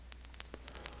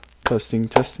Testing,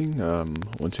 testing.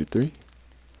 One, two, three.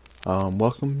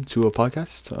 Welcome to a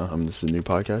podcast. This is a new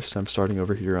podcast I'm starting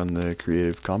over here on the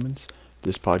Creative Commons.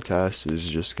 This podcast is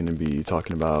just going to be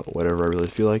talking about whatever I really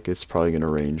feel like. It's probably going to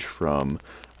range from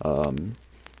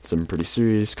some pretty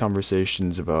serious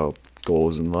conversations about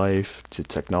goals in life to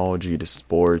technology to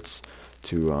sports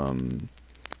to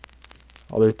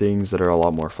other things that are a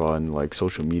lot more fun, like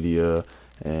social media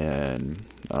and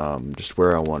just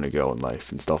where I want to go in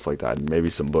life and stuff like that. And maybe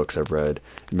some books I've read,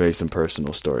 and maybe some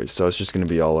personal stories. So it's just going to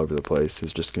be all over the place.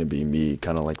 It's just going to be me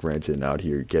kind of like ranting out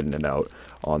here, getting it out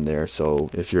on there.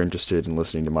 So if you're interested in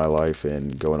listening to my life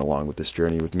and going along with this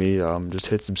journey with me, just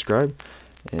hit subscribe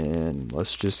and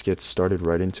let's just get started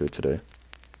right into it today.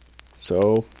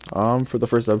 So for the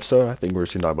first episode, I think we're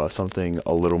just going to talk about something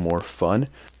a little more fun.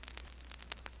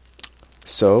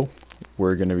 So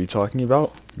we're going to be talking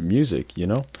about music,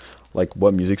 like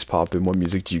what music's poppin', what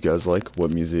music do you guys like,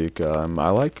 what music I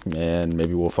like, and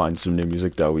maybe we'll find some new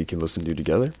music that we can listen to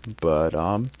together. But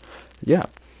yeah,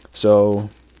 so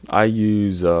I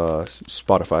use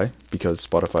Spotify because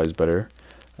Spotify is better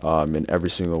in every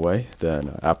single way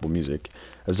than Apple Music,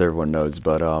 as everyone knows.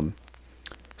 But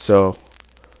so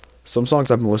some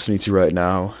songs I've been listening to right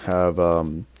now have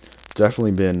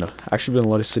definitely been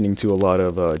listening to a lot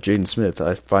of Jaden Smith.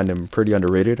 I find him pretty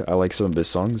underrated. I like some of his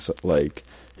songs, like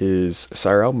his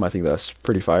Sire album. I think that's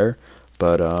pretty fire,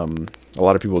 but a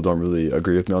lot of people don't really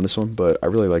agree with me on this one, but I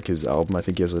really like his album. I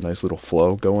think he has a nice little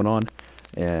flow going on,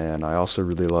 and I also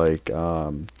really like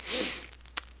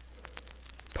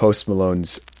Post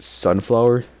Malone's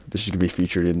Sunflower. This is going to be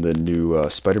featured in the new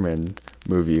Spider-Man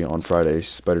movie on Friday,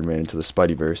 Spider-Man Into the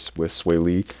Spideyverse with Sway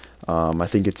Lee. I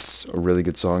think it's a really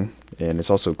good song, and it's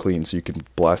also clean, so you can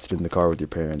blast it in the car with your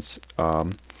parents.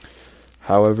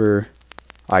 However,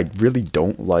 I really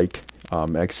don't like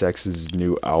XX's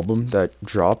new album that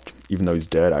dropped. Even though he's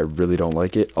dead, I really don't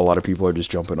like it. A lot of people are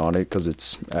just jumping on it because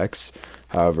it's X.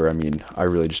 However, I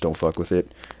really just don't fuck with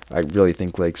it. I really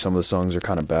think like some of the songs are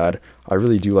kind of bad. I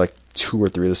really do like 2 or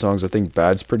 3 of the songs. I think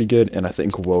Bad's pretty good, and I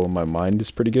think Woe in My Mind is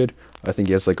pretty good. I think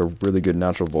he has like a really good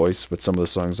natural voice, but some of the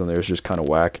songs on there is just kind of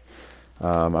whack.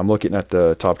 I'm looking at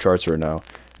the top charts right now,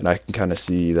 and I can kind of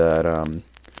see that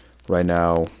right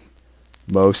now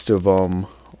most of them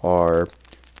are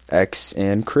X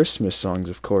and Christmas songs,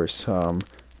 of course.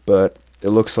 But it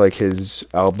looks like his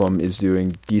album is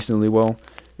doing decently well.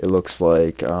 It looks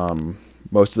like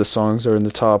most of the songs are in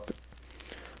the top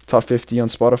 50 on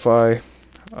Spotify,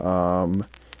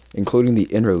 including the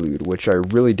interlude, which I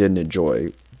really didn't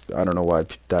enjoy. I don't know why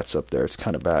that's up there. It's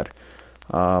kind of bad.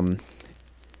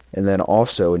 And then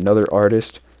also another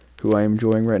artist who I am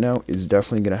enjoying right now is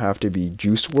definitely going to have to be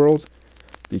Juice WRLD,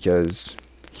 because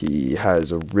he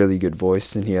has a really good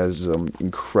voice and he has an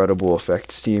incredible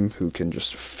effects team who can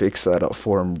just fix that up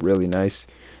for him really nice.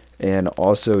 And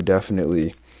also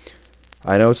definitely,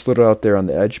 I know it's a little out there on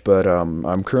the edge, but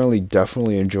I'm currently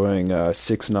definitely enjoying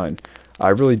 6ix9ine. I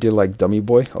really did like Dummy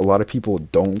Boy. A lot of people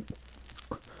don't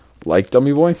like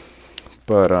Dummy Boy,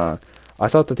 but I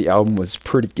thought that the album was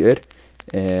pretty good,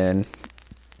 and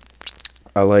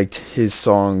I liked his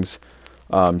songs.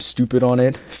 Stupid on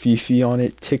it, Fifi on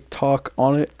it, TikTok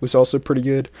on it was also pretty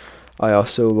good. I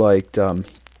also liked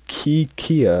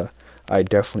Kia. I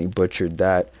definitely butchered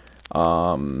that.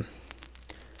 And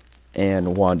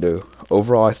Wando.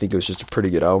 Overall, I think it was just a pretty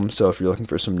good album. So if you're looking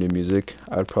for some new music,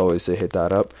 I'd probably say hit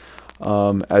that up.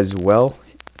 As well,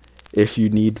 if you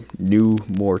need new,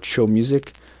 more chill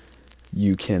music,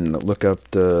 you can look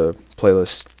up the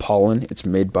playlist Pollen. It's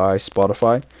made by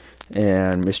Spotify,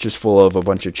 and it's just full of a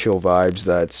bunch of chill vibes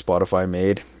that Spotify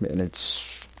made, and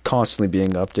it's constantly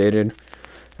being updated.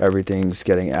 Everything's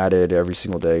getting added every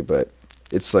single day, but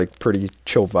it's like pretty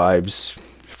chill vibes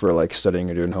for like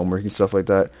studying or doing homework and stuff like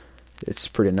that. It's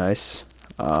pretty nice.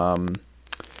 And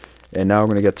now we're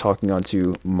going to get talking on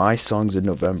to my songs in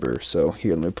November. So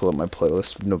here, let me pull up my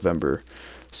playlist of November.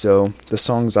 So the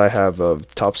songs I have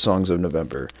of top songs of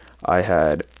November, I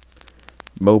had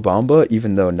Mo Bamba,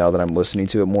 even though now that I'm listening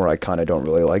to it more, I kind of don't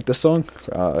really like the song.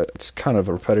 It's kind of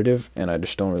repetitive, and I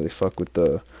just don't really fuck with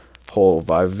the whole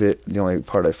vibe of it. The only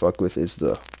part I fuck with is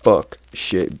the fuck,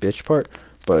 shit, bitch part,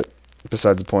 but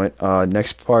besides the point.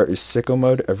 Next part is Sicko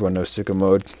Mode. Everyone knows Sicko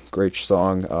Mode. Great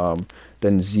song.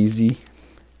 Then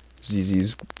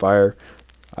ZZ's fire.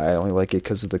 I only like it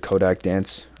because of the Kodak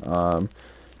dance. And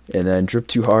then Drip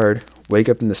Too Hard. Wake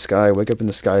Up in the Sky. Wake Up in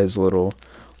the Sky is a little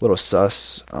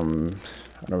sus. I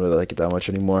don't really like it that much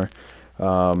anymore.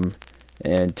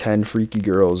 And 10 Freaky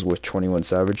Girls with 21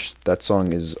 Savage. That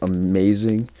song is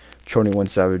amazing. 21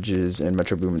 Savage's and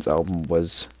Metro Boomin's album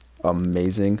was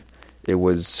amazing. It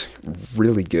was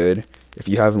really good. If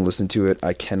you haven't listened to it,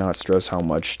 I cannot stress how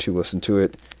much to listen to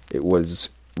it. It was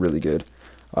really good.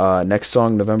 Next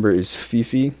song, November, is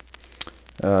Fifi.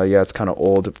 Yeah, it's kind of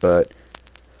old, but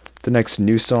the next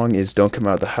new song is Don't Come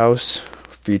Out of the House,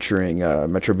 featuring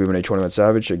Metro Boomin and 21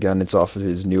 Savage. Again, it's off of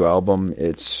his new album.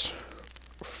 It's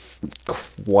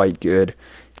quite good.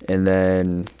 And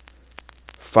then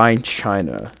Fine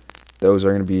China. Those are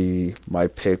going to be my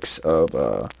picks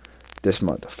of this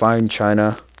month. Fine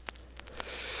China.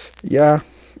 Yeah,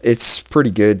 it's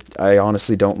pretty good. I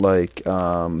honestly don't like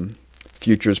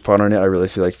Future's part on it. I really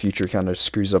feel like Future kind of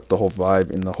screws up the whole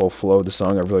vibe and the whole flow of the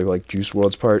song. I really like Juice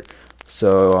WRLD's part.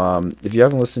 So if you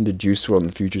haven't listened to Juice WRLD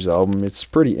and Future's album, it's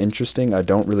pretty interesting. I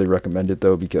don't really recommend it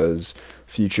though because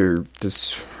Future,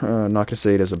 I'm not gonna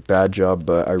say it does a bad job,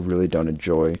 but I really don't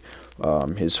enjoy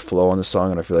his flow on the song,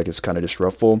 and I feel like it's kind of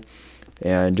disruptful.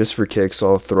 And just for kicks,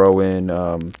 I'll throw in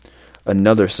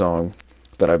another song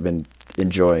that I've been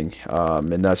enjoying,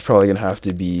 and that's probably gonna have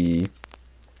to be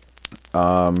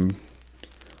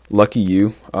Lucky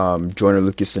You, Joyner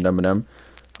Lucas and Eminem.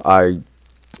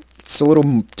 It's a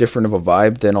little different of a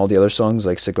vibe than all the other songs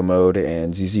like Sicko Mode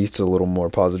and ZZ. It's a little more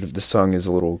positive. This song is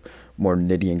a little more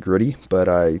nitty and gritty, but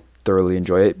I thoroughly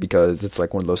enjoy it because it's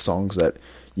like one of those songs that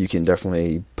you can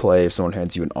definitely play if someone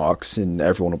hands you an aux and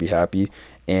everyone will be happy.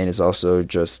 And it's also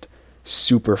just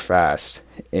super fast,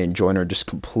 and Joyner just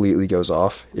completely goes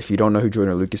off. If you don't know who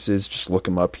Joyner Lucas is, just look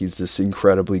him up. He's this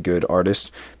incredibly good artist.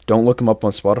 Don't look him up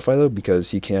on Spotify though, because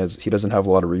he doesn't have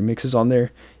a lot of remixes on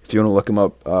there. If you want to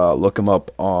look him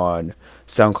up on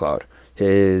SoundCloud.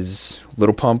 His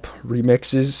Little Pump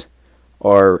remixes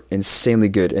are insanely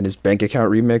good, and his Bank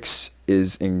Account remix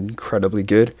is incredibly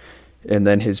good. And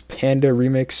then his Panda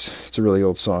remix, it's a really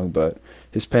old song, but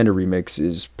his Panda remix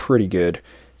is pretty good.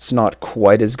 It's not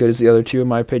quite as good as the other two in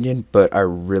my opinion, but I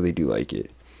really do like it.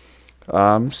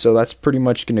 So that's pretty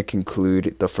much going to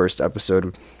conclude the first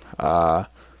episode.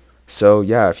 So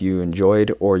yeah, if you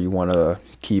enjoyed or you want to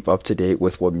keep up to date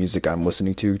with what music I'm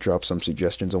listening to, drop some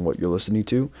suggestions on what you're listening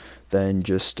to, then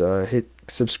just hit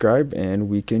subscribe and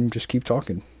we can just keep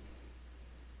talking.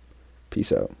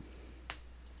 Peace out.